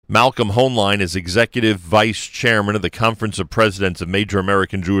Malcolm Hoenlein is Executive Vice Chairman of the Conference of Presidents of Major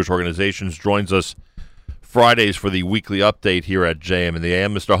American Jewish Organizations, joins us Fridays for the weekly update here at JM in the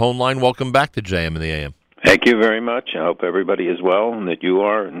AM. Mr. Hoenlein, welcome back to JM in the AM. Thank you very much. I hope everybody is well and that you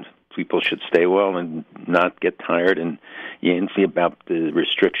are, and people should stay well and not get tired and yancy about the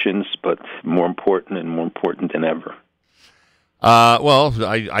restrictions, but more important than ever. Well,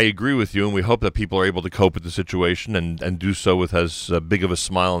 I agree with you, and we hope that people are able to cope with the situation and do so with as big of a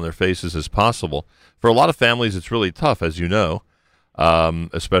smile on their faces as possible. For a lot of families, it's really tough, as you know,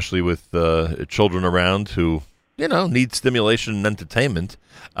 especially with children around who, need stimulation and entertainment.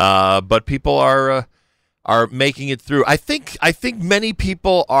 But people are making it through. I think many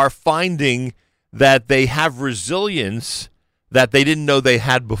people are finding that they have resilience that they didn't know they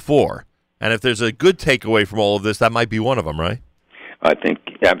had before. And if there's a good takeaway from all of this, that might be one of them, right? I think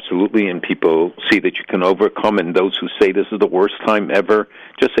absolutely, and people see that you can overcome, and those who say this is the worst time ever,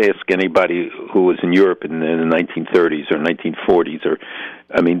 just ask anybody who was in Europe in the 1930s or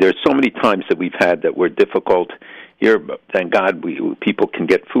 1940s. There's so many times that we've had that were difficult. Here, thank God, people can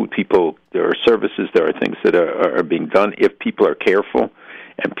get food. There are services, there are things that are being done. If people are careful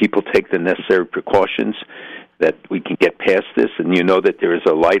and people take the necessary precautions, that we can get past this, and that there is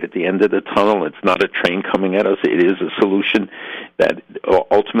a light at the end of the tunnel. It's not a train coming at us. It is a solution that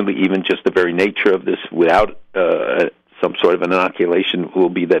ultimately, even just the very nature of this, without some sort of an inoculation, will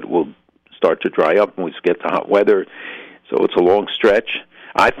be that it will start to dry up when we get to hot weather. So it's a long stretch.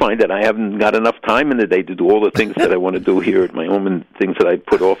 I find that I haven't got enough time in the day to do all the things that I want to do here at my home and things that I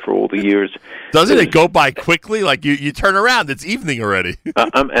put off for all the years. Doesn't it go by quickly? Like you turn around, it's evening already.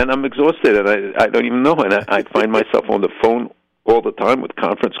 I'm exhausted, and I don't even know. And I find myself on the phone all the time with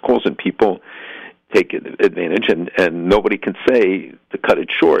conference calls, and people take advantage, and nobody can say, to cut it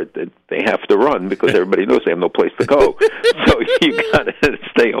short, that they have to run because everybody knows they have no place to go. So you got to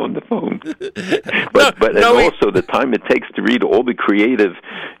stay on the phone. Also the time it takes to read all the creative,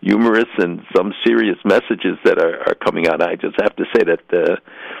 humorous, and some serious messages that are coming out. I just have to say that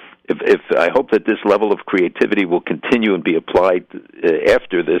if I hope that this level of creativity will continue and be applied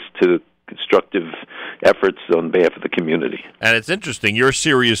after this to constructive efforts on behalf of the community. And it's interesting. You're a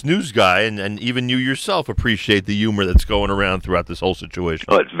serious news guy, and even you yourself appreciate the humor that's going around throughout this whole situation.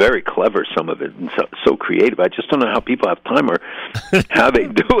 Oh, it's very clever, some of it, and so creative. I just don't know how people have time or how they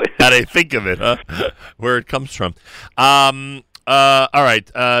do it. How they think of it, huh? Where it comes from. All right.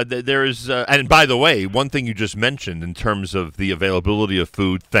 There is, and by the way, one thing you just mentioned in terms of the availability of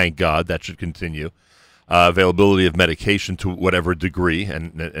food, thank God, that should continue. Availability of medication to whatever degree,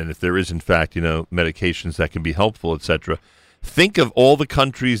 and if there is, in fact, medications that can be helpful, etc. Think of all the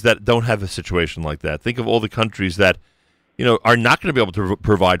countries that don't have a situation like that. Think of all the countries that, are not going to be able to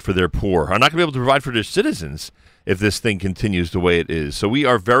provide for their poor, are not going to be able to provide for their citizens if this thing continues the way it is. So we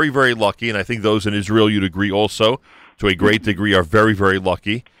are very, very lucky, and I think those in Israel, you'd agree also, to a great degree, are very, very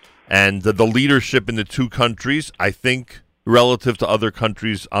lucky. And the leadership in the two countries, I think, relative to other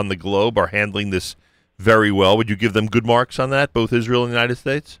countries on the globe, are handling this very well. Would you give them good marks on that, both Israel and the United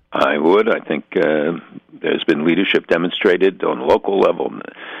States? I would. I think there's been leadership demonstrated on local level,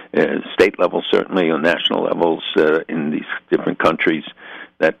 state level, certainly on national levels in these different countries.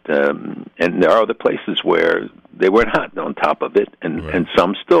 And there are other places where they were not on top of it, and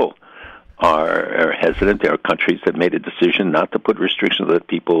some still are hesitant. There are countries that made a decision not to put restrictions, let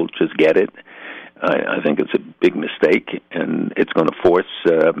people just get it. I think it's a big mistake, and it's going to force,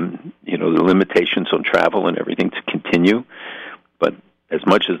 the limitations on travel and everything to continue. But as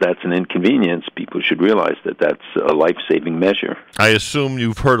much as that's an inconvenience, people should realize that that's a life-saving measure. I assume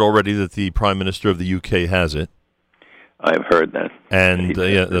you've heard already that the Prime Minister of the UK has it. I've heard that. And,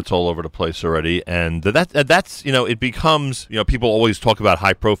 that's all over the place already. And that's, it becomes, people always talk about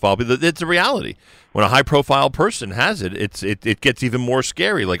high profile, but it's a reality. When a high profile person has it, it gets even more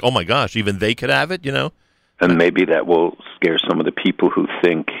scary. Like, oh my gosh, even they could have it, And maybe that will scare some of the people who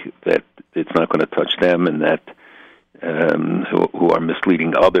think that it's not going to touch them, and that who are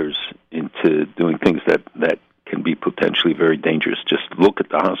misleading others into doing things that can be potentially very dangerous. Just look at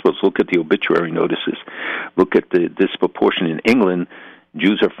the hospitals, look at the obituary notices, look at the disproportion. In England,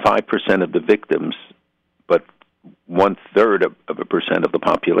 Jews are 5% of the victims, but 1/3 of a percent of the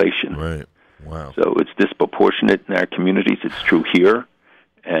population. Right. Wow. So it's disproportionate in our communities. It's true here.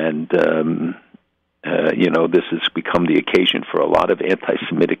 And, this has become the occasion for a lot of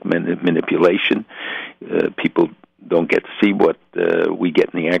anti-Semitic manipulation. People don't get to see what we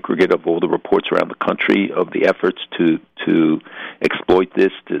get in the aggregate of all the reports around the country of the efforts to exploit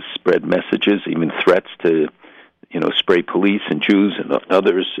this, to spread messages, even threats to, spray police and Jews and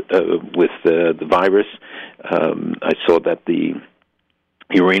others with the virus. I saw that the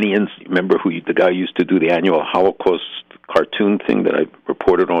Iranians, remember the guy used to do the annual Holocaust cartoon thing that I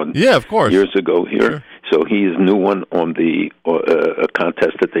reported on of course. years ago here? Sure. So he's new one on the a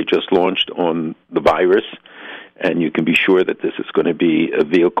contest that they just launched on the virus, and you can be sure that this is going to be a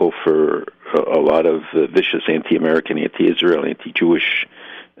vehicle for a lot of vicious anti-American, anti-Israel, anti-Jewish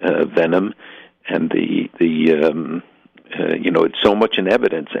venom, and it's so much in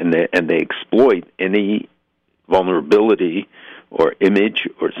evidence, and they exploit any vulnerability or image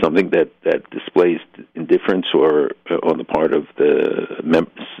or something that displays indifference or on the part of the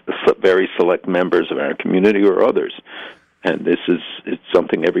very select members of our community or others. And it's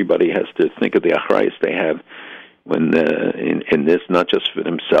something everybody has to think of the achrayus they have when in this, not just for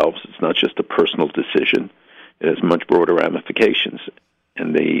themselves. It's not just a personal decision. It has much broader ramifications.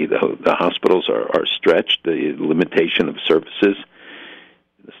 And the hospitals are stretched, the limitation of services.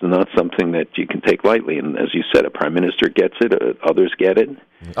 This is not something that you can take lightly. And as you said, a prime minister gets it, others get it.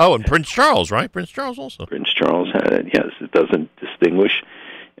 Oh, and Prince Charles, right? Prince Charles also. Prince Charles had it, yes. It doesn't distinguish.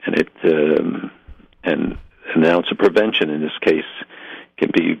 And and an ounce of prevention in this case can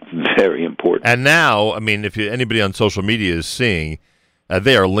be very important. And now, I mean, if anybody on social media is seeing,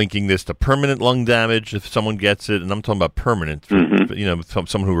 they are linking this to permanent lung damage if someone gets it, and I'm talking about permanent,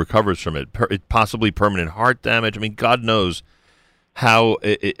 someone who recovers from it, possibly permanent heart damage. I mean, God knows how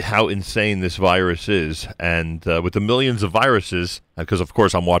insane this virus is, and with the millions of viruses, because of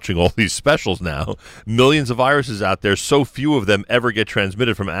course I'm watching all these specials now, millions of viruses out there, so few of them ever get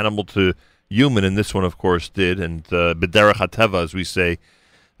transmitted from animal to human, and this one of course did, and b'derech hateva, as we say,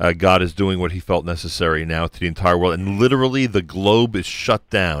 God is doing what he felt necessary now to the entire world, and literally the globe is shut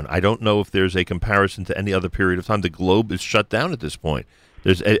down. I don't know if there's a comparison to any other period of time. The globe is shut down at this point.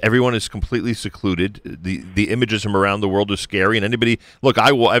 Everyone is completely secluded. The images from around the world are scary, and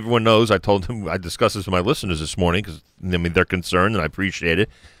everyone knows. I told them, I discussed this with my listeners this morning because they're concerned, and I appreciate it.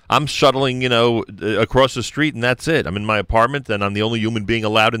 I'm shuttling, across the street, and that's it. I'm in my apartment, and I'm the only human being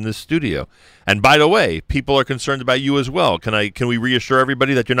allowed in this studio. And by the way, people are concerned about you as well. Can we reassure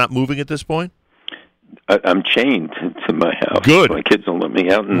everybody that you're not moving at this point? I'm chained to my house. Good. My kids don't let me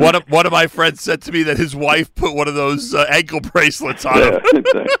out. One of my friends said to me that his wife put one of those ankle bracelets on him.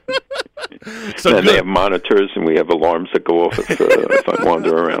 Exactly. So and they have monitors, and we have alarms that go off if I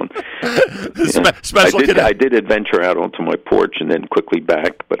wander around. I did adventure out onto my porch and then quickly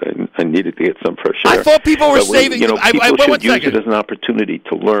back, but I needed to get some fresh air. I thought people were saving. People should use it as an opportunity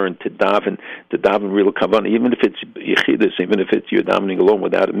to learn, to daven real kavanah, even if it's yechidus, even if it's you're davening alone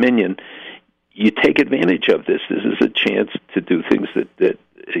without a minyan. You take advantage of this. This is a chance to do things that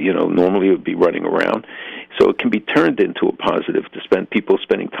normally would be running around. So it can be turned into a positive to people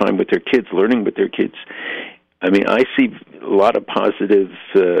spending time with their kids, learning with their kids. I mean, I see a lot of positive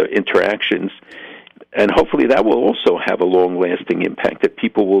interactions, and hopefully that will also have a long-lasting impact, that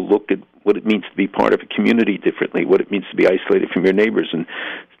people will look at what it means to be part of a community differently, what it means to be isolated from your neighbors, and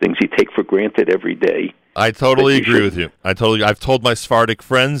things you take for granted every day. I totally agree with you. I've told my Sephardic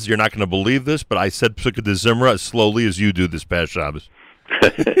friends, you're not going to believe this, but I said Psukkah de Zimra as slowly as you do this past Shabbos.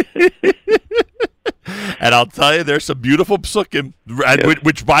 And I'll tell you, there's some beautiful psukim,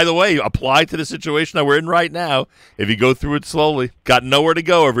 which, by the way, apply to the situation that we're in right now. If you go through it slowly, got nowhere to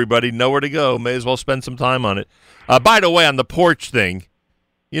go, everybody, nowhere to go. May as well spend some time on it. By the way, on the porch thing,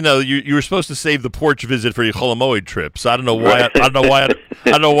 you were supposed to save the porch visit for your Chol HaMoed trip. So I don't know why. I don't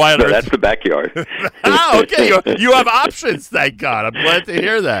know why. No, that's the backyard. Okay. You have options. Thank God. I'm glad to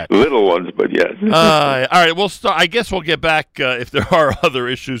hear that. Little ones, but yes. All right. We'll start. I guess we'll get back if there are other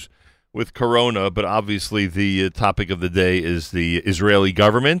issues with Corona. But obviously, the topic of the day is the Israeli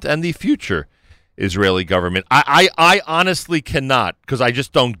government and the future Israeli government. I honestly cannot, because I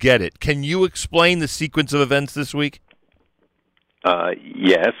just don't get it. Can you explain the sequence of events this week?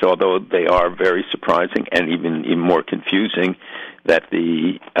 Yes, although they are very surprising and even more confusing. That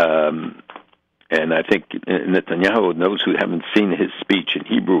and I think Netanyahu, those who haven't seen his speech in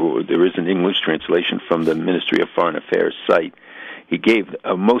Hebrew, there is an English translation from the Ministry of Foreign Affairs site. He gave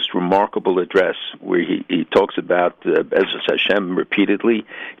a most remarkable address where he talks about Be'ezus Hashem repeatedly.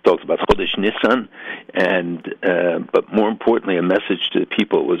 He talks about Chodesh Nisan, but more importantly, a message to the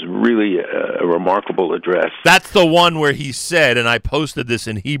people. It was really a remarkable address. That's the one where he said, and I posted this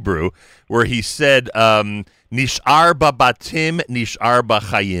in Hebrew, where he said, Nish'ar ba'batim, nish'ar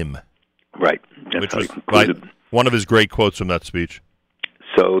ba'chayim. Right. Which was one of his great quotes from that speech.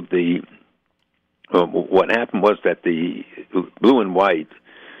 So what happened was that the blue and white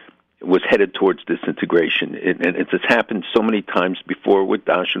was headed towards disintegration. And it has happened so many times before with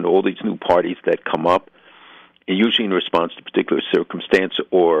Daesh and all these new parties that come up, usually in response to particular circumstance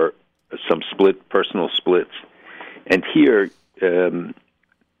or some personal splits. And here,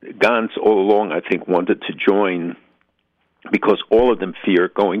 Gantz all along, I think, wanted to join because all of them fear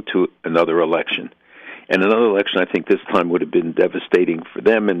going to another election. And another election, I think, this time would have been devastating for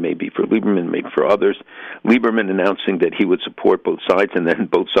them and maybe for Lieberman, maybe for others. Lieberman announcing that he would support both sides, and then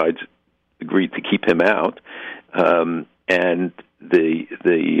both sides agreed to keep him out. And the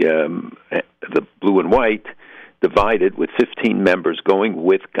blue and white divided, with 15 members going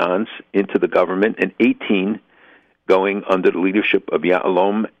with Gantz into the government and 18 going under the leadership of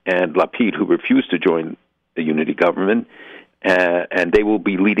Ya'alom and Lapid, who refused to join the unity government. And they will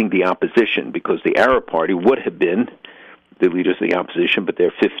be leading the opposition, because the Arab Party would have been the leaders of the opposition, but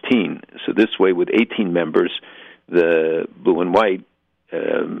they're 15. So this way, with 18 members, the blue and white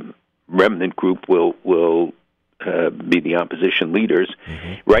remnant group will be the opposition leaders.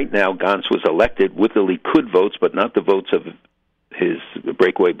 Mm-hmm. Right now, Gantz was elected with the Likud votes, but not the votes of his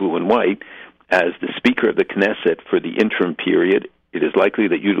breakaway blue and white, as the Speaker of the Knesset for the interim period. It is likely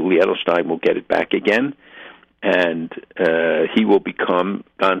that Yuli Edelstein will get it back again, and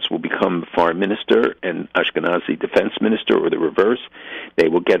Gantz will become foreign minister and Ashkenazi defense minister, or the reverse. They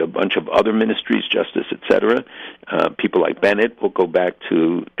will get a bunch of other ministries, justice, etc. People like Bennett will go back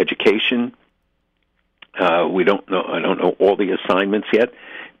to education. We don't know. I don't know all the assignments yet,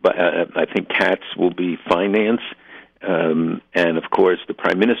 but I think Katz will be finance, and of course the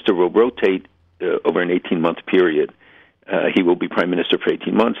prime minister will rotate over an 18-month period. He will be prime minister for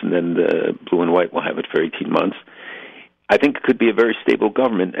 18 months, and then the blue and white will have it for 18 months. I think it could be a very stable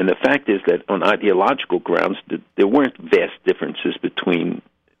government, and the fact is that on ideological grounds, there weren't vast differences between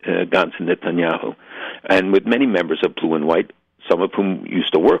Gantz and Netanyahu, and with many members of blue and white, some of whom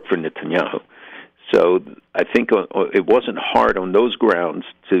used to work for Netanyahu. So I think it wasn't hard on those grounds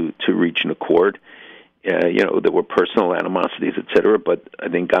to reach an accord. There were personal animosities, etc., but I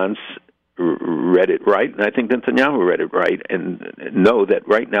think Gantz read it right, and I think Netanyahu read it right, and know that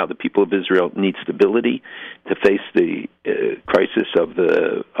right now the people of Israel need stability to face the crisis of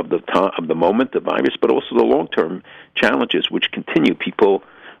the moment, the virus, but also the long-term challenges which continue. People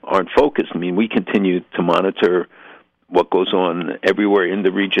aren't focused. I mean, we continue to monitor what goes on everywhere in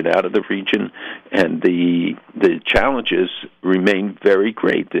the region, out of the region, and the challenges remain very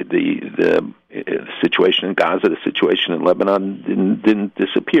great. The situation in Gaza, the situation in Lebanon didn't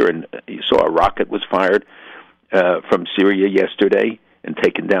disappear. And you saw a rocket was fired from Syria yesterday and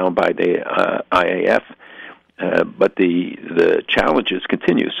taken down by the IAF. But the challenges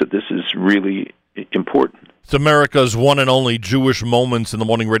continue. So this is really important. It's America's one and only Jewish Moments in the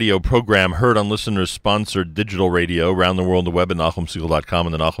Morning radio program, heard on listeners-sponsored digital radio around the world on the web at NachumSegal.com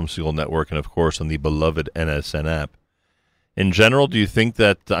and the Nachum Segal Network, and, of course, on the beloved NSN app. In general, do you think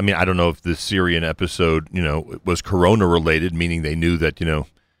that, I mean, I don't know if the Syrian episode, was corona-related, meaning they knew that,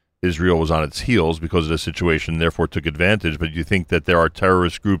 Israel was on its heels because of the situation, therefore took advantage, but do you think that there are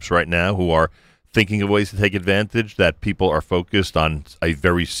terrorist groups right now who are thinking of ways to take advantage, that people are focused on a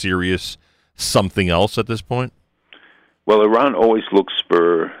very serious something else at this point? Well, Iran always looks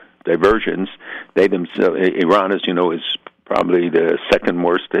for diversions. They themselves, Iran, as you know, is probably the second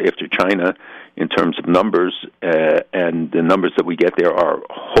worst after China in terms of numbers, and the numbers that we get there are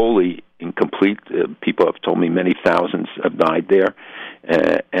wholly incomplete. People have told me many thousands have died there,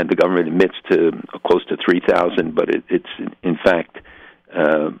 and the government admits to close to 3,000, but it's in fact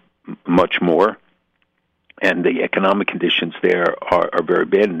much more. And the economic conditions there are very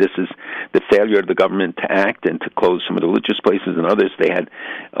bad. And this is the failure of the government to act and to close some of the religious places and others. They had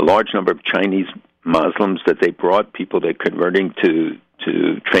a large number of Chinese Muslims that they brought, people they're converting to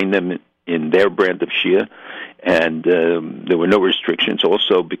train them in their brand of Shia. And there were no restrictions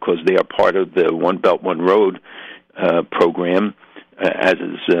also because they are part of the One Belt, One Road program, as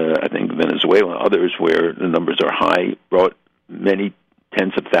is, I think, Venezuela and others, where the numbers are high, brought many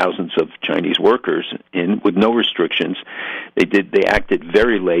tens of thousands of Chinese workers in with no restrictions. They acted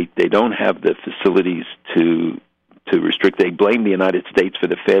very late. They don't have the facilities to restrict. They blame the United States for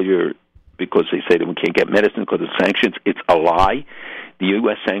the failure because they say that we can't get medicine because of sanctions. It's a lie. The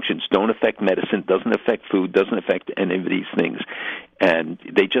U.S. sanctions don't affect medicine, doesn't affect food, doesn't affect any of these things. And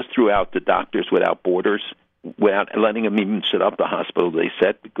they just threw out the Doctors Without Borders without letting them even set up the hospital. They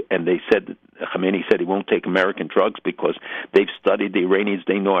said Khamenei said he won't take American drugs because they've studied the Iranians.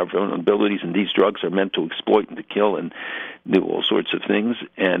 They know our vulnerabilities, and these drugs are meant to exploit and to kill and do all sorts of things.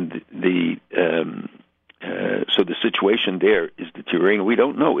 And so the situation there is deteriorating. We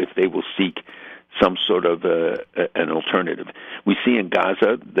don't know if they will seek some sort of an alternative. We see in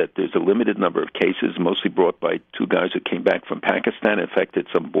Gaza that there's a limited number of cases, mostly brought by two guys who came back from Pakistan, infected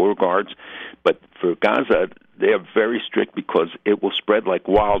some border guards. But for Gaza, they are very strict because it will spread like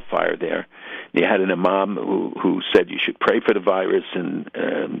wildfire there. They had an imam who said you should pray for the virus, and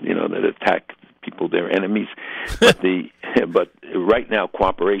that attack people, their enemies. But right now,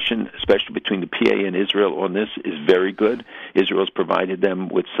 cooperation, especially between the PA and Israel on this, is very good. Israel's provided them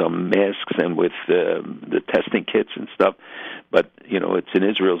with some masks and with the testing kits and stuff. But, it's in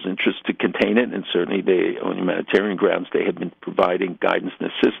Israel's interest to contain it, and certainly on humanitarian grounds, they have been providing guidance and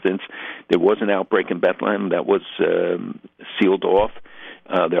assistance. There was an outbreak in Bethlehem that was sealed off.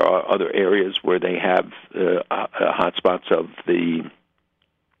 There are other areas where they have hotspots of the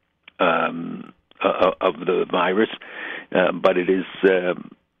virus, but it is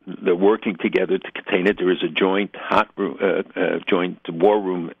they're working together to contain it. There is a joint war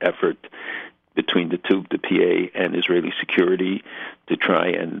room effort between the two, the PA and Israeli security, to try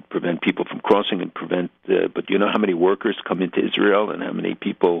and prevent people from crossing and prevent. But you know how many workers come into Israel and how many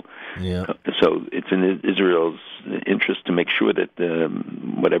people. Yeah. So it's in Israel's interest to make sure that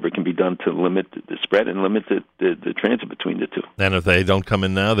whatever can be done to limit the spread and limit the transit between the two. And if they don't come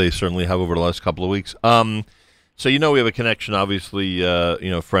in now, they certainly have over the last couple of weeks. So we have a connection, obviously,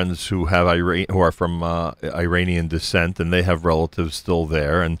 friends who are from Iranian descent, and they have relatives still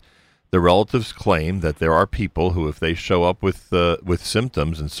there, and the relatives claim that there are people who, if they show up with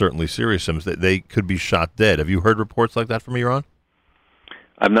symptoms, and certainly serious symptoms, that they could be shot dead. Have you heard reports like that from Iran?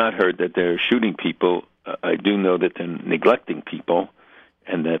 I've not heard that they're shooting people. I do know that they're neglecting people,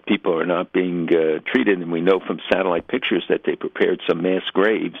 and that people are not being treated. And we know from satellite pictures that they prepared some mass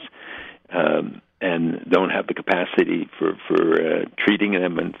graves and don't have the capacity for treating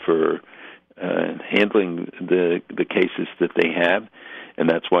them and for handling the cases that they have. And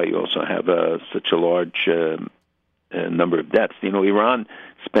that's why you also have such a large number of deaths. Iran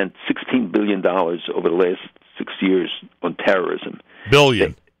spent $16 billion over the last 6 years on terrorism.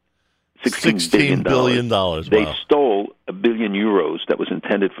 Billion. $16 billion. Wow. They stole €1 billion that was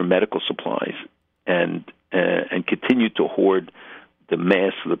intended for medical supplies and continued to hoard the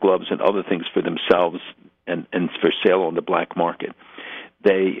masks, the gloves, and other things for themselves and for sale on the black market.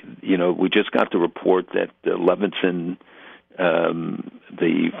 We just got the report that Levinson,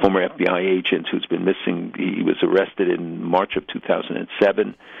 the former FBI agent who's been missing, he was arrested in March of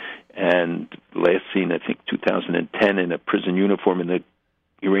 2007 and last seen, I think, 2010 in a prison uniform, and the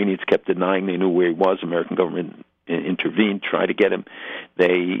Iranians kept denying they knew where he was. American government intervened, tried to get him.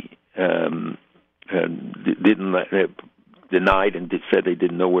 They denied and said they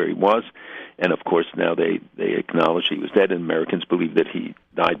didn't know where he was. And, of course, now they acknowledge he was dead, and Americans believe that he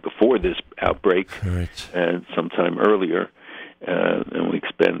died before this outbreak and sometime earlier. And we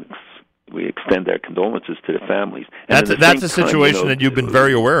extend our condolences to the families. And that's a situation that you've been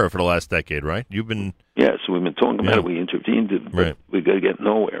very aware of for the last decade, right? You've been so we've been talking about it. We intervened, but we got to get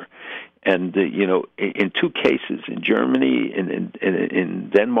nowhere. And in two cases, in Germany and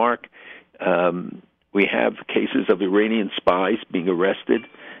in Denmark, we have cases of Iranian spies being arrested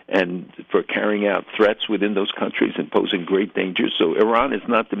and for carrying out threats within those countries and posing great danger. So Iran is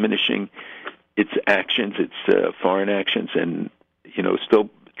not diminishing its actions, its foreign actions, and still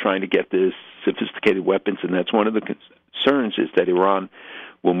trying to get this sophisticated weapons. And that's one of the concerns, is that Iran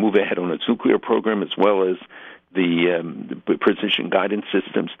will move ahead on its nuclear program as well as the precision guidance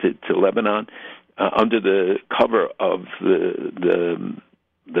systems to Lebanon under the cover of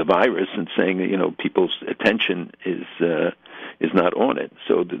the virus, and saying that people's attention is not on it.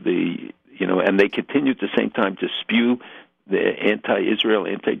 So and they continue at the same time to spew the anti-Israel,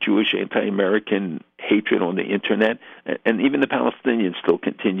 anti-Jewish, anti-American hatred on the internet, and even the Palestinians still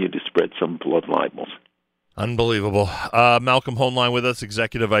continue to spread some blood libels. Unbelievable. Malcolm Hoenlein with us,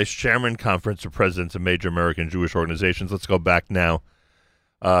 Executive Vice Chairman, Conference of Presidents of Major American Jewish Organizations. Let's go back now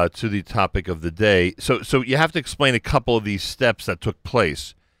to the topic of the day. So you have to explain a couple of these steps that took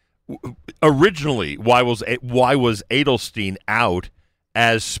place. Originally, why was Edelstein out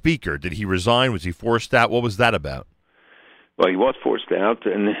as Speaker? Did he resign? Was he forced out? What was that about? Well, he was forced out,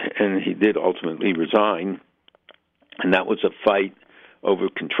 and he did ultimately resign, and that was a fight over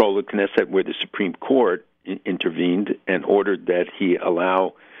control of Knesset, where the Supreme Court intervened and ordered that he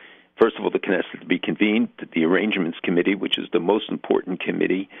allow, first of all, the Knesset to be convened, the Arrangements Committee, which is the most important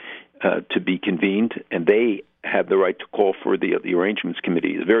committee, to be convened, and they have the right to call for the Arrangements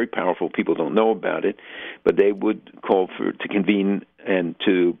Committee. It's very powerful. People don't know about it, but they would call to convene and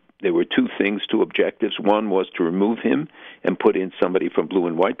to. There were two objectives. One was to remove him and put in somebody from Blue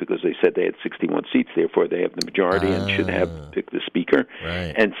and White, because they said they had 61 seats, therefore they have the majority and should have picked the Speaker.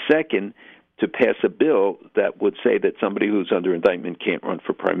 Right. And second, to pass a bill that would say that somebody who's under indictment can't run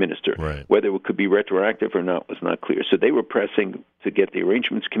for prime minister. Right. Whether it could be retroactive or not was not clear. So they were pressing to get the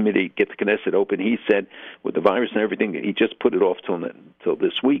arrangements committee, get the Knesset open. He said, with the virus and everything, he just put it off till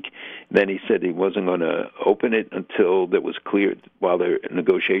this week. Then he said he wasn't going to open it until that was clear while there are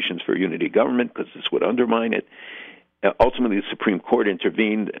negotiations for unity government, because this would undermine it. Ultimately, the Supreme Court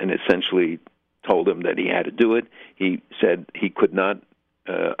intervened and essentially told him that he had to do it. He said he could not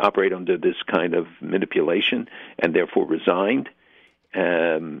operate under this kind of manipulation, and therefore resigned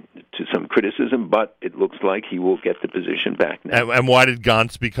to some criticism, but it looks like he will get the position back now. And why did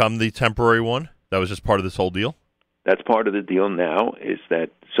Gantz become the temporary one? That was just part of this whole deal? That's part of the deal now, is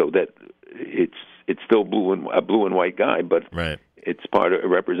that so that it's still a blue and white guy, but right. It's part of a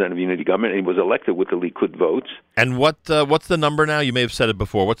representative unity government, and he was elected with the Likud votes. And what's the number now? You may have said it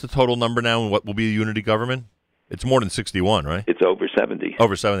before. What's the total number now, and what will be a unity government? It's more than 61, right? It's over 70.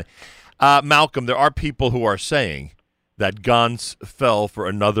 Over 70. Malcolm, there are people who are saying that Gantz fell for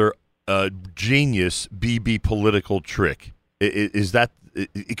another genius Bibi political trick. Is that?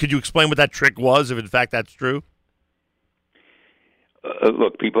 Could you explain what that trick was, if in fact that's true?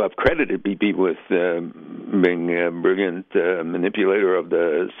 Look, people have credited Bibi with being a brilliant manipulator of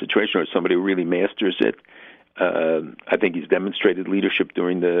the situation, or somebody who really masters it. I think he's demonstrated leadership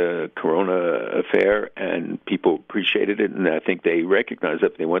during the Corona affair, and people appreciated it, and I think they recognize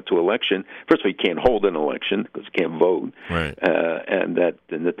that if they went to election, first of all, you can't hold an election because you can't vote, right. And that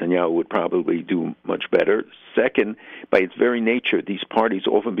Netanyahu would probably do much better. Second, by its very nature, these parties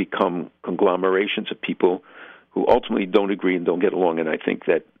often become conglomerations of people who ultimately don't agree and don't get along, and I think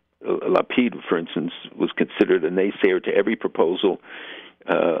that Lapid, for instance, was considered a naysayer to every proposal.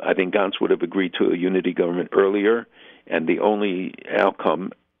 I think Gantz would have agreed to a unity government earlier, and the only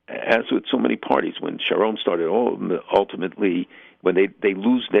outcome, as with so many parties, when Sharon started, ultimately, when they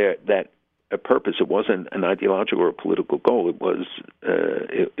lose that purpose, it wasn't an ideological or a political goal. It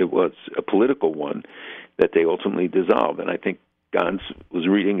was a political one that they ultimately dissolved, and I think Gantz was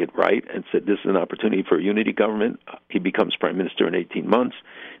reading it right and said, this is an opportunity for a unity government. He becomes prime minister in 18 months.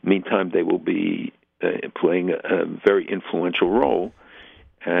 Meantime, they will be playing a very influential role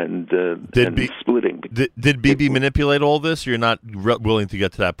and splitting. Did Bibi manipulate all this, or you're not willing to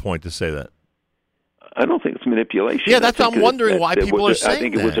get to that point to say that? I don't think it's manipulation. Yeah, that's what I'm wondering why people are saying that. I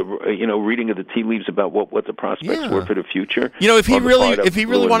think it was a reading of the tea leaves about what the prospects were for the future. You know, if he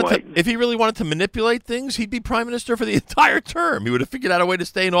really wanted to manipulate things, he'd be prime minister for the entire term. He would have figured out a way to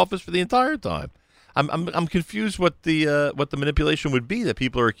stay in office for the entire time. I'm confused what the manipulation would be that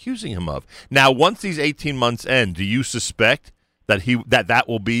people are accusing him of. Now, once these 18 months end, do you suspect that that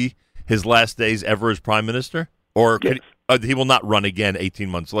will be his last days ever as prime minister, or yes. He will not run again 18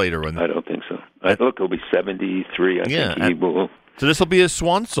 months later? I don't think so. I think he'll be 73. I think he will. So this will be his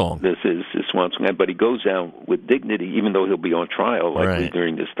swan song. This is his swan song, but he goes out with dignity, even though he'll be on trial likely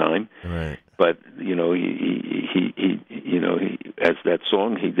during this time. Right. But he as that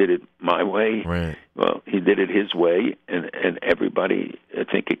song, he did it my way. Right. Well, he did it his way, and everybody I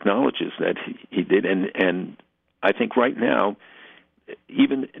think acknowledges that he did. And I think right now,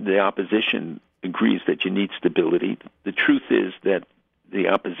 even the opposition agrees that you need stability. The truth is that the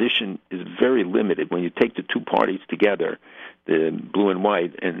opposition is very limited. When you take the two parties together, the blue and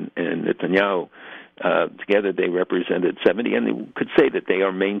white and Netanyahu, together they represented 70, and they could say that they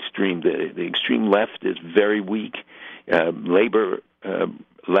are mainstream. The extreme left is very weak. Labor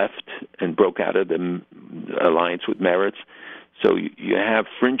left and broke out of the alliance with Meretz. So you have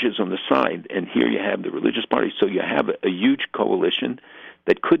fringes on the side, and here you have the religious parties. So you have a huge coalition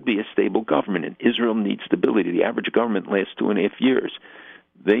that could be a stable government, and Israel needs stability. The average government lasts 2.5 years.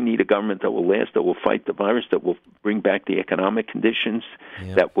 They need a government that will last, that will fight the virus, that will bring back the economic conditions,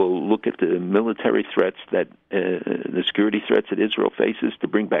 that will look at the military threats, that the security threats that Israel faces, to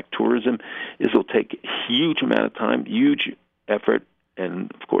bring back tourism. This will take a huge amount of time, huge effort,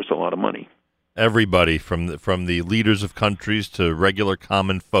 and, of course, a lot of money. Everybody, from the leaders of countries to regular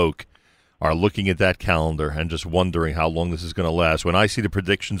common folk, are looking at that calendar and just wondering how long this is going to last. When I see the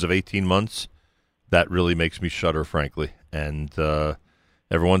predictions of 18 months, that really makes me shudder, frankly. And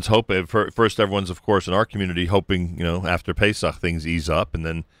everyone's hoping, first everyone's, of course, in our community hoping, after Pesach things ease up, and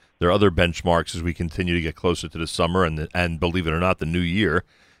then there are other benchmarks as we continue to get closer to the summer and believe it or not, the new year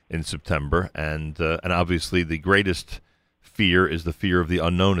in September. And obviously the greatest fear is the fear of the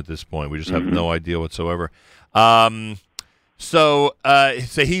unknown at this point. We just have no idea whatsoever. So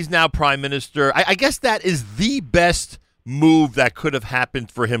he's now prime minister. I guess that is the best move that could have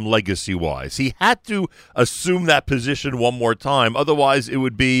happened for him legacy-wise. He had to assume that position one more time. Otherwise, it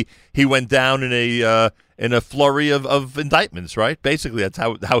would be he went down in in a flurry of indictments, right? Basically, that's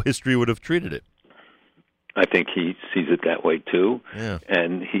how history would have treated it. I think he sees it that way too,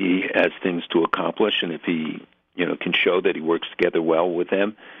 and he has things to accomplish. And if he, can show that he works together well with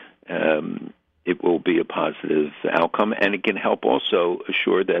them, it will be a positive outcome, and it can help also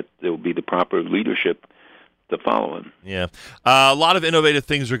assure that there will be the proper leadership to follow him. Yeah. A lot of innovative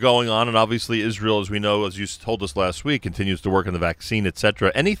things are going on, and obviously Israel, as we know, as you told us last week, continues to work on the vaccine,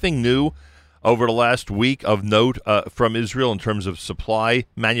 etc. Anything new over the last week of note from Israel in terms of supply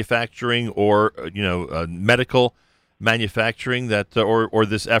manufacturing or medical manufacturing that or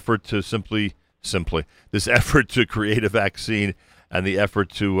this effort to simply this effort to create a vaccine and the effort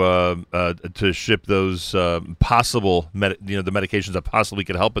to ship those possible the medications that possibly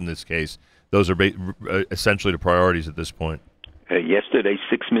could help in this case? Those are essentially the priorities at this point. Yesterday,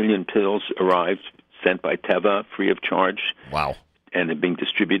 6 million pills arrived, sent by Teva, free of charge. Wow. And they're being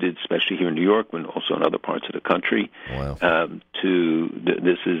distributed, especially here in New York, and also in other parts of the country. Wow.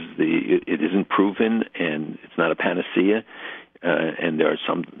 It isn't proven, and it's not a panacea. And there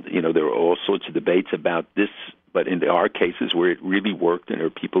are all sorts of debates about this. But there are cases where it really worked, and there are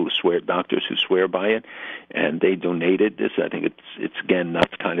people doctors who swear by it, and they donated this. I think it's again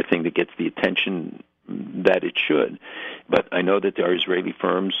not the kind of thing that gets the attention that it should. But I know that there are Israeli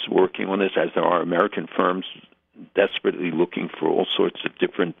firms working on this, as there are American firms desperately looking for all sorts of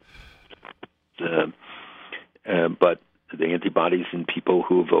different. But the antibodies in people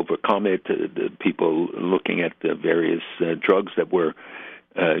who have overcome it, the people looking at the various drugs that were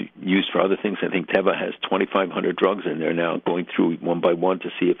used for other things. I think Teva has 2,500 drugs, and they're now going through one by one to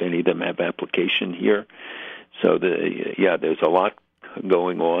see if any of them have application here. So there's a lot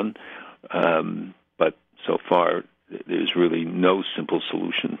going on, but so far there's really no simple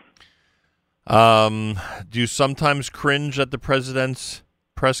solution. Do you sometimes cringe at the president's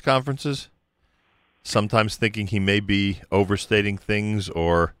press conferences? Sometimes thinking he may be overstating things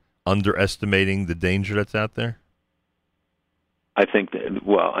or underestimating the danger that's out there? I think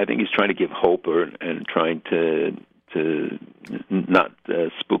he's trying to give hope and trying to not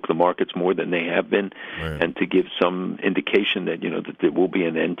spook the markets more than they have been, right, and to give some indication that that there will be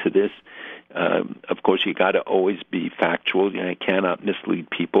an end to this. Of course, you got to always be factual. You cannot mislead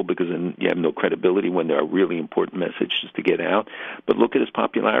people, because then you have no credibility when there are really important messages to get out. But look at his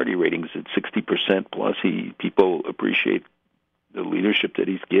popularity ratings at 60% plus. People appreciate the leadership that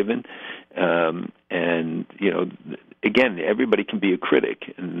he's given, and again, everybody can be a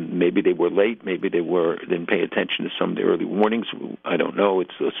critic, and maybe they were late, maybe they didn't pay attention to some of the early warnings. I don't know.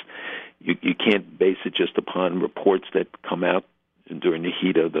 It's just you can't base it just upon reports that come out during the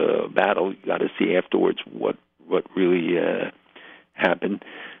heat of the battle. You got to see afterwards what really happened.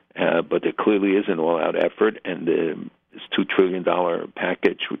 But there clearly is an all-out effort, and this $2 trillion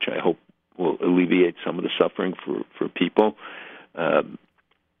package, which I hope will alleviate some of the suffering for people.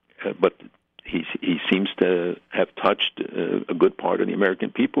 But he seems to have touched a good part of the American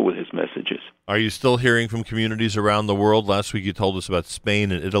people with his messages. Are you still hearing from communities around the world? Last week you told us about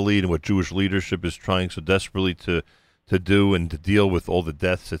Spain and Italy and what Jewish leadership is trying so desperately to do and to deal with all the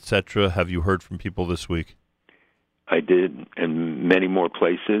deaths, etc. Have you heard from people this week? I did, and many more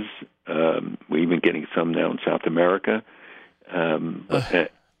places. We're even getting some now in South America.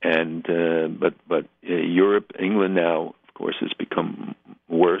 But Europe, England now, of course, has become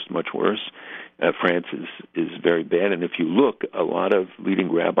worse, much worse. France is very bad, and if you look, a lot of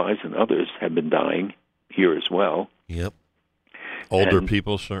leading rabbis and others have been dying here as well. Yep, older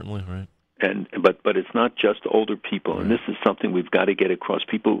people certainly, right? But it's not just older people, right, and this is something we've got to get across.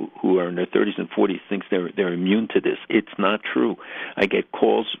 People who are in their 30s and 40s think they're immune to this. It's not true. I get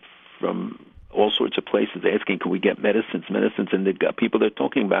calls from all sorts of places asking, can we get medicines, and they've got people they're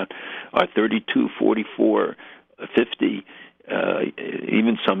talking about are 32, 44, 50,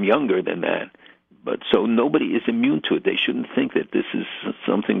 even some younger than that. But so nobody is immune to it. They shouldn't think that this is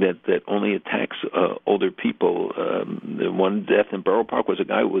something that only attacks older people. The one death in Borough Park was a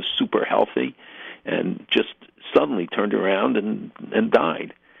guy who was super healthy and just suddenly turned around and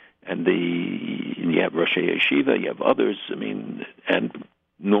died. And you have Rosh Yeshiva, you have others. I mean, and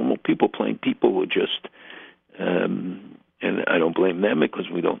normal people, plain people, were just, and I don't blame them because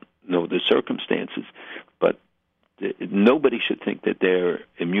we don't know the circumstances, but nobody should think that they're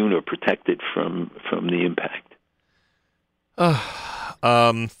immune or protected from the impact.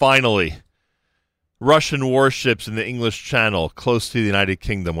 Finally, Russian warships in the English Channel, close to the United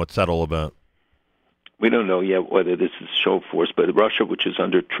Kingdom. What's that all about? We don't know yet whether this is show force, but Russia, which is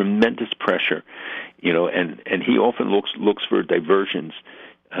under tremendous pressure, and he often looks for diversions.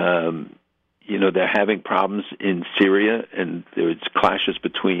 They're having problems in Syria, and there's clashes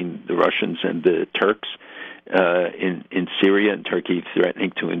between the Russians and the Turks. in Syria, and Turkey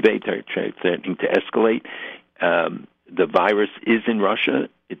threatening to invade, threatening to escalate. The virus is in Russia.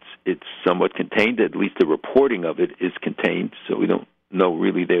 It's somewhat contained. At least the reporting of it is contained, so we don't know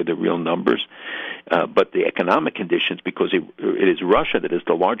really they're the real numbers. But the economic conditions, because it is Russia that is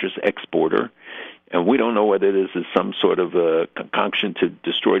the largest exporter, and we don't know whether this is some sort of a concoction to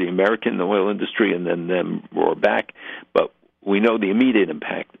destroy the American oil industry and then them roar back. But we know the immediate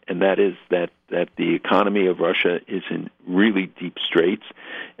impact, and that is that the economy of Russia is in really deep straits,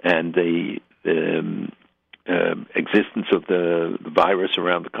 and the existence of the virus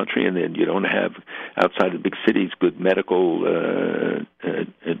around the country, and then you don't have, outside of big cities, good medical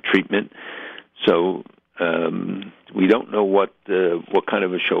treatment. So we don't know what kind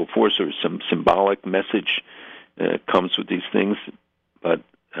of a show of force or some symbolic message comes with these things, but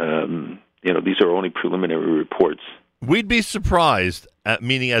these are only preliminary reports. We'd be surprised,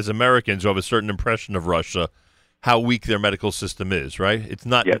 meaning as Americans who have a certain impression of Russia, how weak their medical system is, right? It's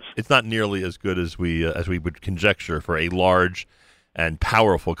not. Yes. It's not nearly as good as we would conjecture for a large and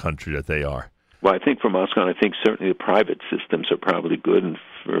powerful country that they are. Well, I think for Moscow, and I think certainly the private systems are probably good, and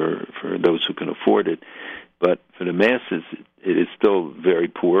for those who can afford it. But for the masses, it is still very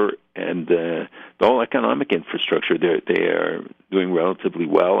poor, and the whole economic infrastructure, they are doing relatively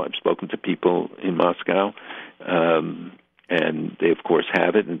well. I've spoken to people in Moscow, and they, of course,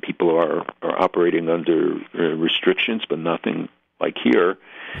 have it, and people are operating under restrictions, but nothing like here.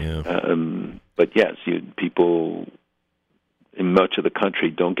 Yeah. But yes, people in much of the country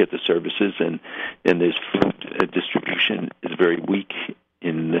don't get the services, and there's food distribution is very weak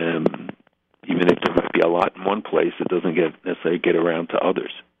in even if there might be a lot in one place, it doesn't necessarily get around to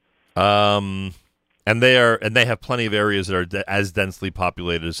others. And they have plenty of areas that are as densely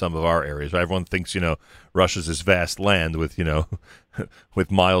populated as some of our areas. Right? Everyone thinks Russia's this vast land with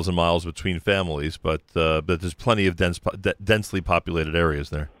with miles and miles between families, but there's plenty of densely populated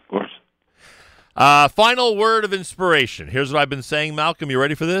areas there. Of course. Final word of inspiration. Here's what I've been saying, Malcolm. You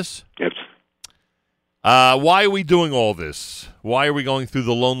ready for this? Yes. Why are we doing all this? Why are we going through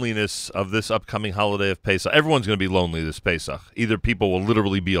the loneliness of this upcoming holiday of Pesach? Everyone's going to be lonely this Pesach. Either people will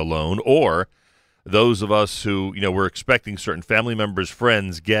literally be alone, or those of us who, we're expecting certain family members,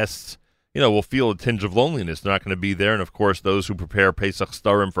 friends, guests, will feel a tinge of loneliness. They're not going to be there. And, of course, those who prepare Pesach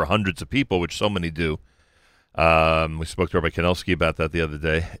Starim for hundreds of people, which so many do. We spoke to Rabbi Kanelsky about that the other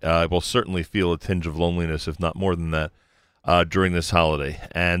day. Will certainly feel a tinge of loneliness, if not more than that, during this holiday.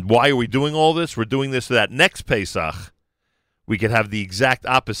 And why are we doing all this? We're doing this so that next Pesach we could have the exact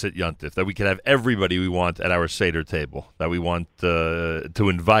opposite Yontif, that we could have everybody we want at our Seder table, that we want to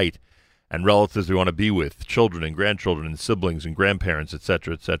invite, and relatives we want to be with, children and grandchildren and siblings and grandparents,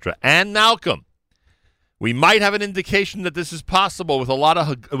 etc., etc. And Malcolm, we might have an indication that this is possible with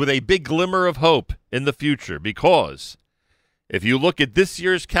a big glimmer of hope in the future, because if you look at this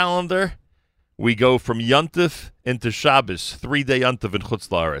year's calendar, we go from Yontif into Shabbos, 3-day Yontif in Chutz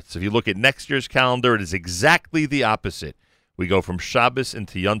La'aretz. If you look at next year's calendar, it is exactly the opposite. We go from Shabbos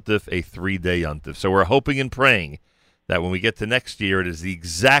into Yontif, a 3-day Yontif. So we're hoping and praying that when we get to next year, it is the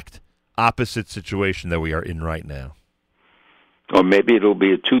exact opposite situation that we are in right now. Or maybe it'll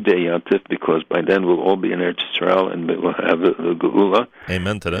be a 2-day Yontif, because by then we'll all be in Eretz Yisrael and we'll have the Geula.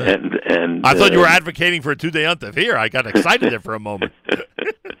 Amen to that. And I thought you were advocating for a 2-day Yontif. Here, I got excited there for a moment.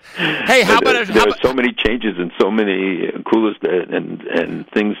 Hey, there are so many changes and so many kulas and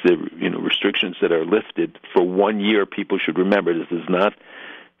things that restrictions that are lifted for 1 year. People should remember this is not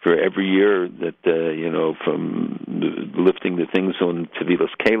for every year that from lifting the things on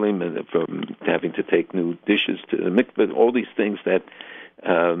Tevilas Kalim, and from having to take new dishes to the mikveh, all these things that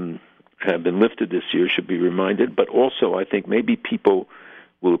have been lifted this year should be reminded. But also, I think maybe people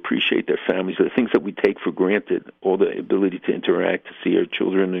will appreciate their families, the things that we take for granted, all the ability to interact, to see our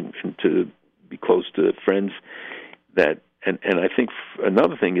children, and to be close to friends. And I think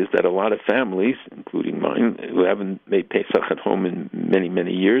another thing is that a lot of families, including mine, who haven't made Pesach at home in many,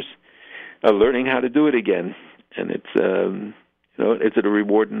 many years, are learning how to do it again. And it's a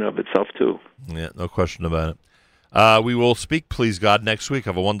reward in of itself, too. Yeah, no question about it. We will speak, please God, next week.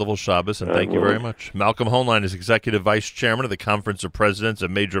 Have a wonderful Shabbos, and thank you very much. Malcolm Hoenlein is Executive Vice Chairman of the Conference of Presidents of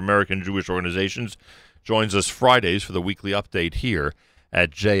Major American Jewish Organizations. Joins us Fridays for the weekly update here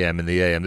at JM in the AM.